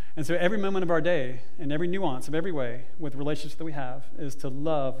 And so every moment of our day and every nuance of every way with relationships that we have is to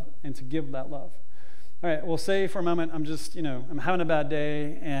love and to give that love. All right, well, say for a moment I'm just, I'm having a bad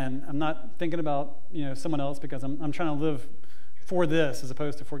day and I'm not thinking about, someone else because I'm trying to live for this as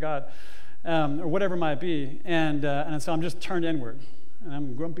opposed to for God, or whatever it might be. And so I'm just turned inward and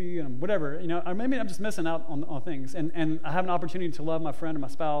I'm grumpy and I'm whatever, or maybe I'm just missing out on things. And I have an opportunity to love my friend or my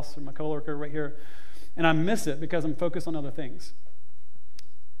spouse or my coworker right here, and I miss it because I'm focused on other things.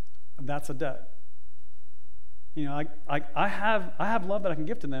 That's a debt. I have love that I can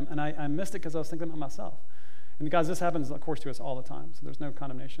give to them, and I missed it because I was thinking about myself. And guys, this happens, of course, to us all the time, so there's no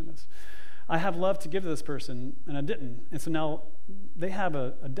condemnation in this. I have love to give to this person, and I didn't. And so now they have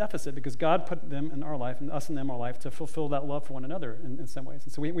a deficit because God put them in our life, and us and them in our life, to fulfill that love for one another in some ways.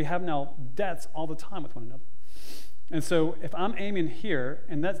 And so we have now debts all the time with one another. And so if I'm aiming here,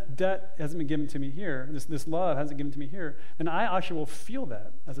 and that debt hasn't been given to me here, this love hasn't given to me here, then I actually will feel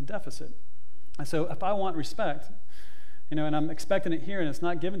that as a deficit. And so if I want respect, and I'm expecting it here, and it's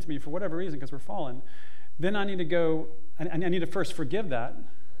not given to me for whatever reason because we're fallen, then I need to go, and I need to first forgive that.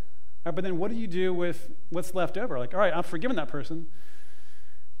 But then what do you do with what's left over? Like, all right, I've forgiven that person,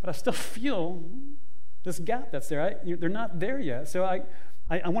 but I still feel this gap that's there. They're not there yet. So I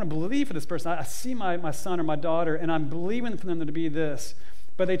want to believe for this person. I see my son or my daughter, and I'm believing for them to be this,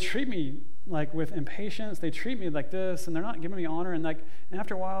 but they treat me like with impatience. They treat me like this, and they're not giving me honor. And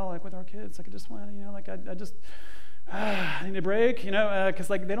after a while, like with our kids, I just want, I just I need a break, because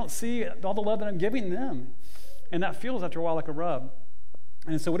they don't see all the love that I'm giving them, and that feels after a while like a rub.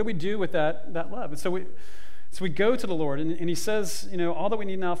 And so what do we do with that love? And so we go to the Lord, and he says, all that we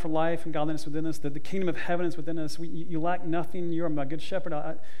need now for life and godliness within us, that the kingdom of heaven is within us. You lack nothing. You are my good shepherd.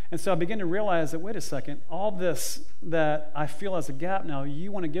 And so I begin to realize that, wait a second, all this that I feel as a gap now,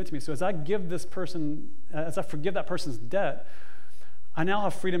 you want to give to me. So as I give this person, as I forgive that person's debt, I now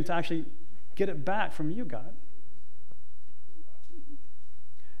have freedom to actually get it back from you, God.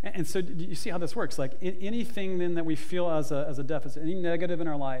 And so do you see how this works? Like anything then that we feel as a deficit, any negative in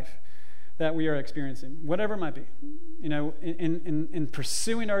our life that we are experiencing, whatever it might be, in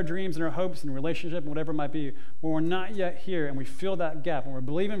pursuing our dreams and our hopes and relationship and whatever it might be, when we're not yet here and we feel that gap, and we're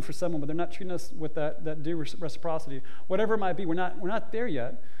believing for someone but they're not treating us with that due reciprocity, whatever it might be, we're not there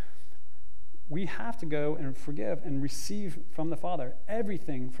yet. We have to go and forgive and receive from the Father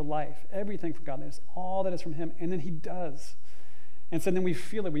everything for life, everything for godliness, all that is from him, and then he does. And so then we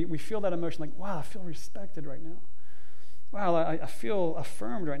feel it. We feel that emotion like, wow, I feel respected right now. Wow, I feel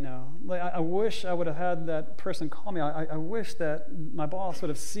affirmed right now. Like I wish I would have had that person call me. I wish that my boss would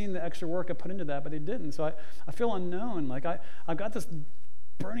have seen the extra work I put into that, but they didn't. So I feel unknown. Like I've got this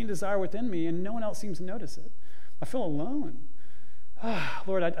burning desire within me, and no one else seems to notice it. I feel alone.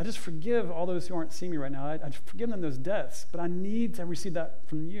 Lord, I just forgive all those who aren't seeing me right now. I forgive them those debts, but I need to receive that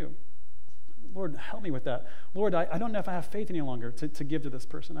from you. Lord, help me with that. Lord, I don't know if I have faith any longer to give to this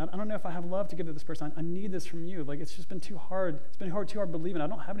person. I don't know if I have love to give to this person. I need this from you. Like, it's just been too hard. It's been too hard believing. I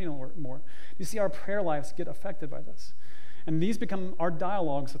don't have any more. You see, our prayer lives get affected by this. And these become our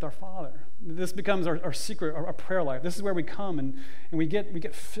dialogues with our Father. This becomes our secret, our prayer life. This is where we come and we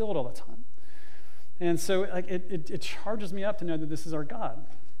get filled all the time. And so it charges me up to know that this is our God.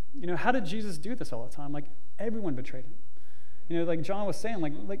 How did Jesus do this all the time? Like, everyone betrayed him. Like John was saying,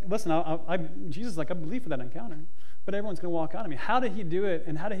 like listen, Jesus, I believe for that encounter, but everyone's going to walk out of me. How did he do it,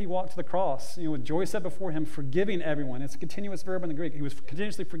 and how did he walk to the cross? With joy set before him, forgiving everyone. It's a continuous verb in the Greek. He was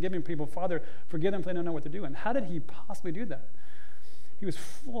continuously forgiving people. Father, forgive them, for they don't know what they're doing. How did he possibly do that? He was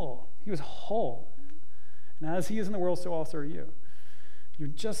full. He was whole. And as he is in the world, so also are you. You're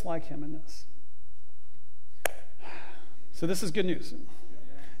just like him in this. So this is good news.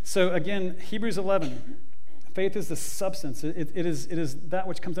 So again, Hebrews 11. Faith is the substance. It is that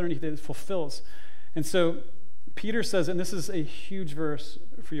which comes underneath it. It fulfills. And so Peter says, and this is a huge verse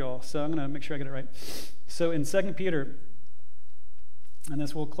for y'all, so I'm going to make sure I get it right. So in 2 Peter, and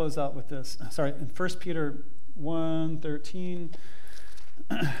this we'll close out with this. Sorry, in 1 Peter 1:13.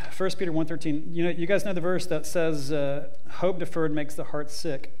 1 Peter 1:13. You guys know the verse that says, hope deferred makes the heart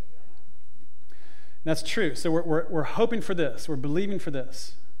sick. And that's true. So we're hoping for this. We're believing for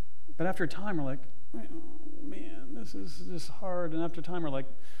this. But after a time, we're like, man, this is just hard. And after time, we're like,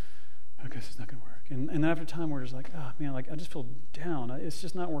 I guess it's not going to work. And after time, we're just like, oh, man, I just feel down. It's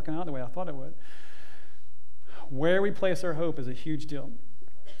just not working out the way I thought it would. Where we place our hope is a huge deal.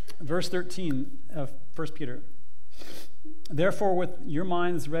 Verse 13 of 1 Peter. Therefore, with your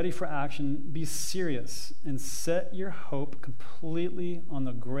minds ready for action, be serious and set your hope completely on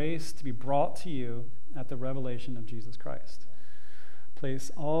the grace to be brought to you at the revelation of Jesus Christ.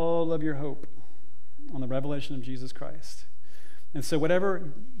 Place all of your hope on the revelation of Jesus Christ. And so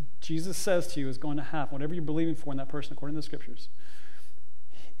whatever Jesus says to you is going to happen, whatever you're believing for in that person according to the scriptures,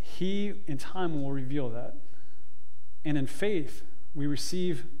 he in time will reveal that. And in faith, we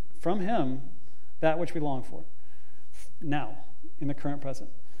receive from him that which we long for now, in the current present.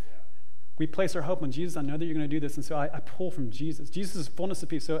 We place our hope on Jesus. I know that you're going to do this, and so I pull from Jesus. Jesus is fullness of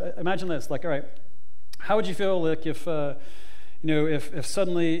peace. So imagine this, like, all right, how would you feel like if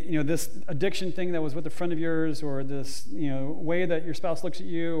suddenly, this addiction thing that was with a friend of yours, or this, way that your spouse looks at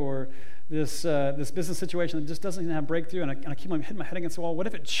you, or this business situation that just doesn't even have breakthrough, and I keep on hitting my head against the wall, what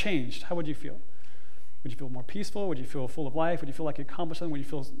if it changed? How would you feel? Would you feel more peaceful? Would you feel full of life? Would you feel like you accomplished something? Would you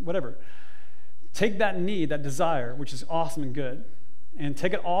feel whatever? Take that need, that desire, which is awesome and good, and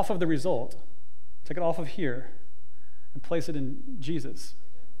take it off of the result, take it off of here, and place it in Jesus,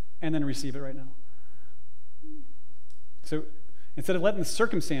 and then receive it right now. So instead of letting the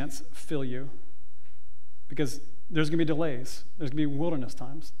circumstance fill you, because there's going to be delays, there's going to be wilderness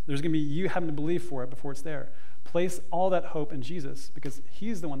times, there's going to be you having to believe for it before it's there. Place all that hope in Jesus, because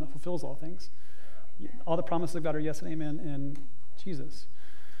he's the one that fulfills all things. All the promises of God are yes and amen in Jesus.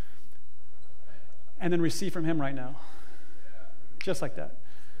 And then receive from him right now. Just like that.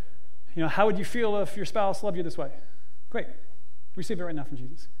 How would you feel if your spouse loved you this way? Great. Receive it right now from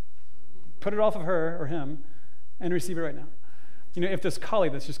Jesus. Put it off of her or him and receive it right now. If this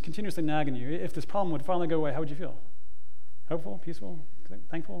colleague that's just continuously nagging you, if this problem would finally go away, how would you feel? Hopeful, peaceful,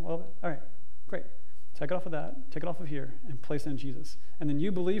 thankful, all of it? All right, great. Take it off of that, take it off of here, and place it in Jesus. And then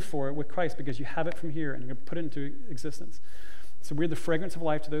you believe for it with Christ because you have it from here and you're going to put it into existence. So we're the fragrance of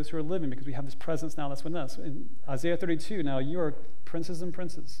life to those who are living because we have this presence now that's with us. In Isaiah 32, now you are princes and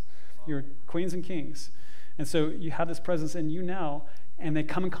princes. You're queens and kings. And so you have this presence in you now, and they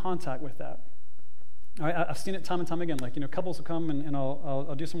come in contact with that. I've seen it time and time again. Like, couples will come and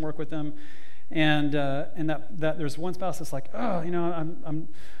I'll do some work with them, and that there's one spouse that's like, I'm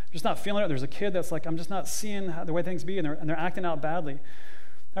just not feeling it. There's a kid that's like, I'm just not seeing the way things be, and they're acting out badly.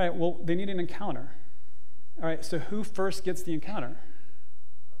 All right, well, they need an encounter. All right, so who first gets the encounter?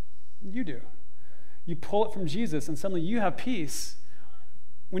 You do. You pull it from Jesus, and suddenly you have peace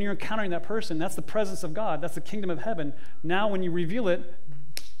when you're encountering that person. That's the presence of God. That's the kingdom of heaven. Now when you reveal it,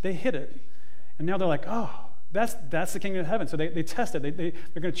 they hit it. And now they're like, oh, that's the kingdom of heaven. So they test it.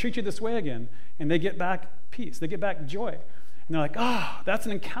 They're going to treat you this way again. And they get back peace. They get back joy. And they're like, that's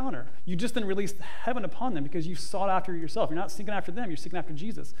an encounter. You just then released heaven upon them because you sought after it yourself. You're not seeking after them. You're seeking after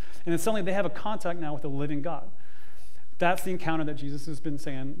Jesus. And then suddenly they have a contact now with the living God. That's the encounter that Jesus has been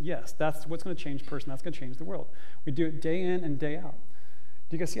saying, yes, that's what's going to change the person. That's going to change the world. We do it day in and day out.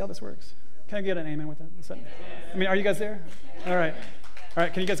 Do you guys see how this works? Can I get an amen with that? Are you guys there? All right. All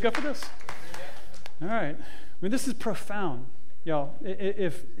right, can you guys go for this? All right. This is profound, y'all.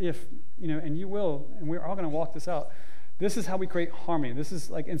 If and you will, and we're all going to walk this out. This is how we create harmony. This is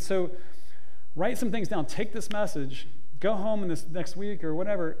and so write some things down. Take this message, go home in this next week or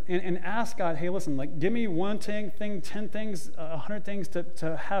whatever, and ask God, hey, listen, give me one thing, 10 things, 100 things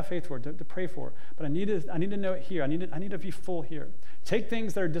to have faith for, to pray for. But I need to know it here. I need to be full here. Take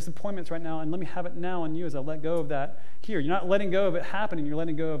things that are disappointments right now and let me have it now in you as I let go of that here. You're not letting go of it happening. You're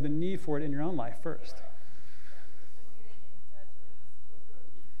letting go of the need for it in your own life first.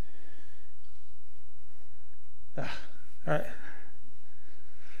 All right.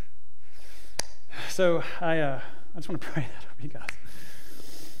 So I just want to pray that over you guys.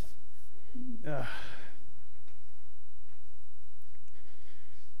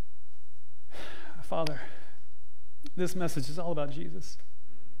 Father, this message is all about Jesus.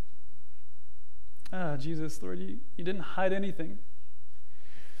 Jesus, Lord, you didn't hide anything.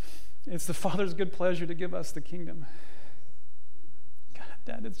 It's the Father's good pleasure to give us the kingdom. God,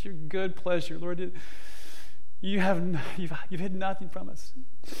 Dad, it's your good pleasure, Lord. You've hidden nothing from us.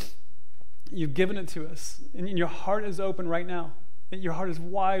 You've given it to us. And your heart is open right now. Your heart is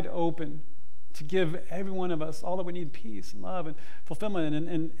wide open to give every one of us all that we need, peace and love and fulfillment,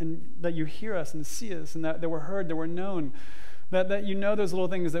 and that you hear us and see us, and that we're heard, that we're known, that you know those little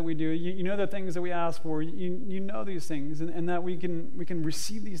things that we do. You know the things that we ask for. You know these things, and that we can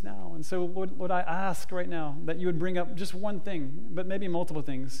receive these now. And so, Lord, I ask right now that you would bring up just one thing, but maybe multiple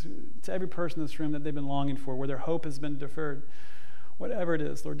things, to every person in this room that they've been longing for, where their hope has been deferred. Whatever it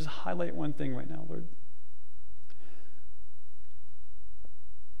is, Lord, just highlight one thing right now, Lord.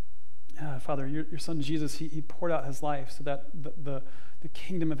 Father, your son Jesus, he poured out his life so that the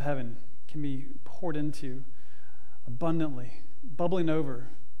kingdom of heaven can be poured into abundantly, bubbling over,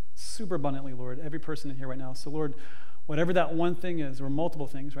 super abundantly, Lord, every person in here right now. So, Lord, whatever that one thing is, or multiple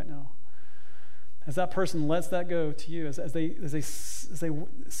things right now, as that person lets that go to you, as they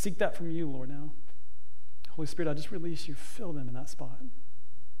seek that from you, Lord, now, Holy Spirit, I just release you, fill them in that spot.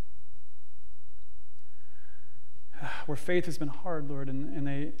 where faith has been hard, Lord, and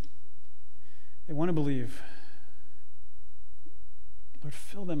they want to believe. Lord,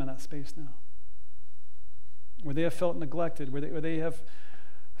 fill them in that space now. Where they have felt neglected, where they have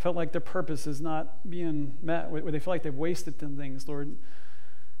felt like their purpose is not being met, where they feel like they've wasted some things, Lord,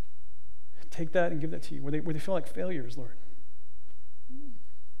 take that and give that to you. Where they feel like failures, Lord,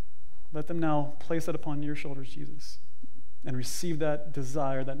 let them now place that upon your shoulders, Jesus, and receive that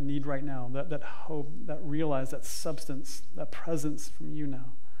desire, that need right now, that hope, that realize, that substance, that presence from you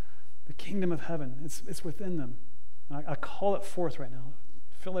now. The kingdom of heaven, it's within them. And I call it forth right now.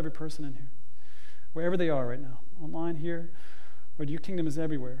 Fill every person in here, wherever they are right now, online here. Lord, your kingdom is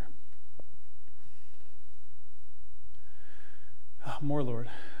everywhere. More, Lord.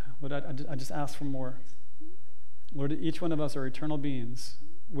 Lord, I just ask for more. Lord, each one of us are eternal beings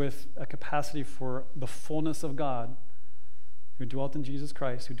with a capacity for the fullness of God who dwelt in Jesus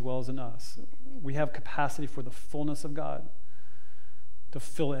Christ, who dwells in us. We have capacity for the fullness of God to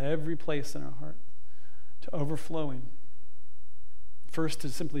fill every place in our heart, to overflowing. First, to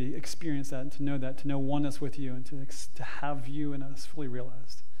simply experience that and to know oneness with you and to have you in us fully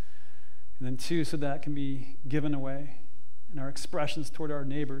realized. And then two, so that can be given away, and our expressions toward our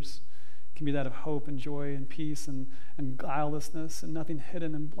neighbors can be that of hope and joy and peace and guilelessness and nothing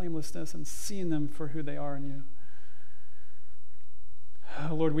hidden and blamelessness and seeing them for who they are in you.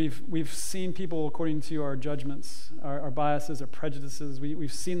 Lord, we've seen people according to our judgments, our biases, our prejudices.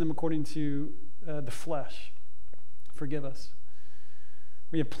 We've seen them according to the flesh. Forgive us.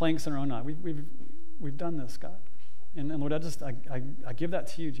 We have planks in our own eye. We've done this, God. And Lord, I give that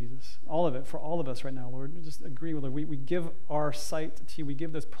to you, Jesus. All of it, for all of us right now, Lord. We just agree with it. We give our sight to you. We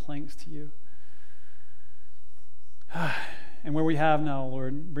give those planks to you. And where we have now,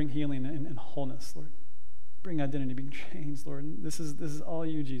 Lord, bring healing and wholeness, Lord. Bring identity, bring change, Lord. And this is all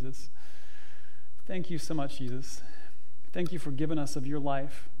you, Jesus. Thank you so much, Jesus. Thank you for giving us of your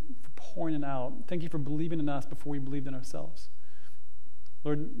life, for pouring it out. Thank you for believing in us before we believed in ourselves.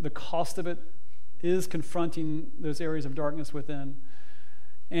 Lord, the cost of it is confronting those areas of darkness within,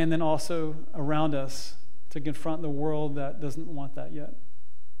 and then also around us to confront the world that doesn't want that yet,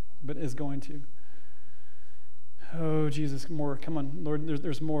 but is going to. Oh, Jesus, more. Come on, Lord,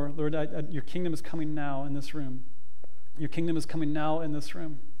 there's more. Lord, your kingdom is coming now in this room. Your kingdom is coming now in this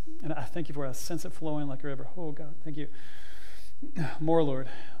room. And I thank you for it. I sense it flowing like a river. Oh, God, thank you. More, Lord.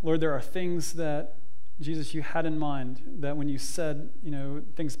 Lord, there are things that, Jesus, you had in mind that when you said,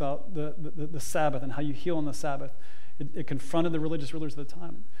 things about the Sabbath and how you heal on the Sabbath, it confronted the religious rulers of the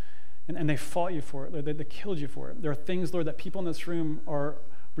time. And they fought you for it. They killed you for it. There are things, Lord, that people in this room are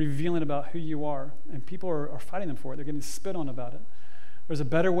revealing about who you are, and people are fighting them for it. They're getting spit on about it. There's a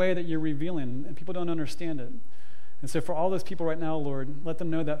better way that you're revealing, and people don't understand it. And so for all those people right now, Lord, let them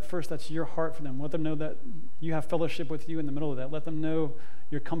know that first, that's your heart for them. Let them know that you have fellowship with you in the middle of that. Let them know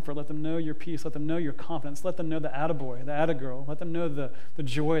your comfort. Let them know your peace. Let them know your confidence. Let them know the attaboy, the attagirl. Let them know the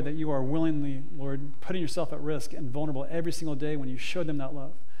joy that you are willingly, Lord, putting yourself at risk and vulnerable every single day when you show them that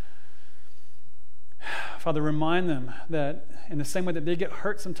love. Father, remind them that in the same way that they get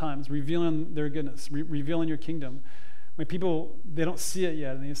hurt sometimes, revealing their goodness, revealing your kingdom, when people, they don't see it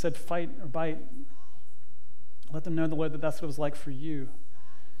yet, and they said fight or bite, let them know, the Lord, that that's what it was like for you.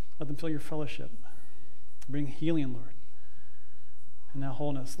 Let them feel your fellowship. Bring healing, Lord. And now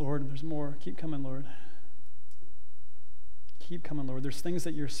wholeness. Lord, there's more. Keep coming, Lord. Keep coming, Lord. There's things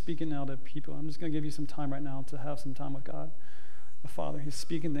that you're speaking now to people. I'm just going to give you some time right now to have some time with God, the Father. He's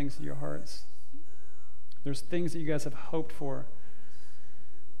speaking things to your hearts. There's things that you guys have hoped for.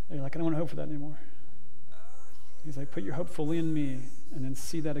 And you're like, I don't want to hope for that anymore. He's like, put your hope fully in me and then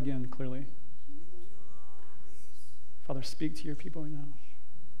see that again clearly. Father, speak to your people right now.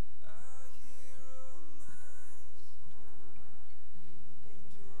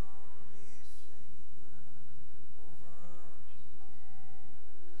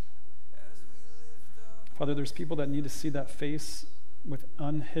 Father, there's people that need to see that face with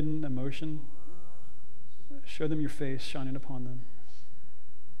unhidden emotion. Show them your face shining upon them.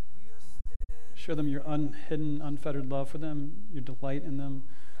 Show them your unhidden, unfettered love for them, your delight in them.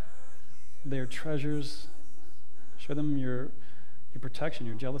 They are treasures. Show them your protection,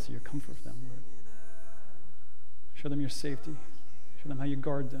 your jealousy, your comfort for them, Lord. Show them your safety. Show them how you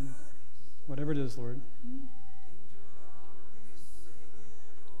guard them. Whatever it is, Lord.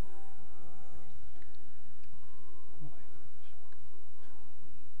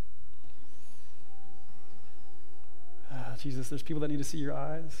 Jesus, there's people that need to see your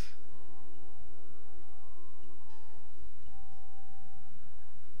eyes.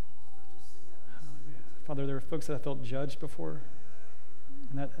 Father, there are folks that have felt judged before,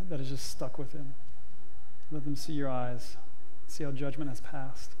 and that is just stuck with them. Let them see your eyes, see how judgment has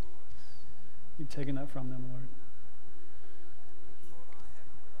passed. You've taken that from them, Lord.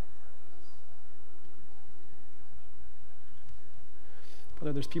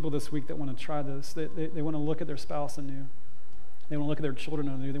 Father, there's people this week that want to try this. They want to look at their spouse anew. They want to look at their children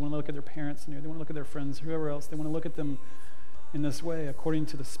anew. They want to look at their parents anew. They want to look at their friends, whoever else. They want to look at them in this way, according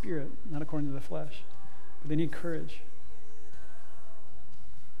to the Spirit, not according to the flesh. But they need courage.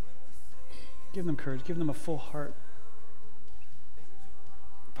 Give them courage. Give them a full heart.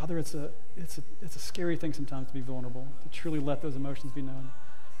 Father, it's a scary thing sometimes to be vulnerable, to truly let those emotions be known.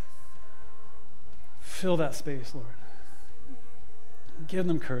 Fill that space, Lord. Give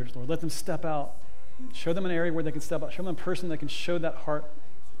them courage, Lord. Let them step out. Show them an area where they can step out. Show them a person that can show that heart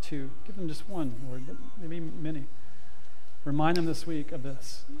to. Give them just one, Lord, maybe many. Remind them this week of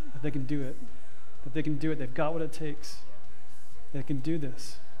this, that they can do it. That they can do it. They've got what it takes. They can do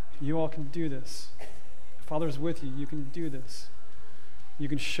this. You all can do this. The Father's with you. You can do this. You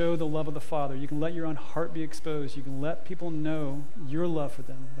can show the love of the Father. You can let your own heart be exposed. You can let people know your love for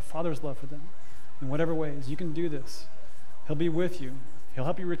them, the Father's love for them, in whatever ways. You can do this. He'll be with you. He'll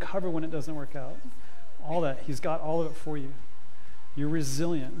help you recover when it doesn't work out. All that. He's got all of it for you. You're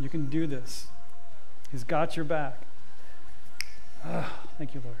resilient. You can do this. He's got your back.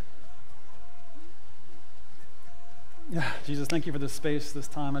 Thank you, Lord. Yeah, Jesus, thank you for this space, this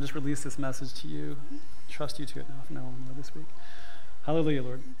time. I just release this message to you. Trust you to it now from now on, Lord, this week. Hallelujah,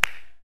 Lord.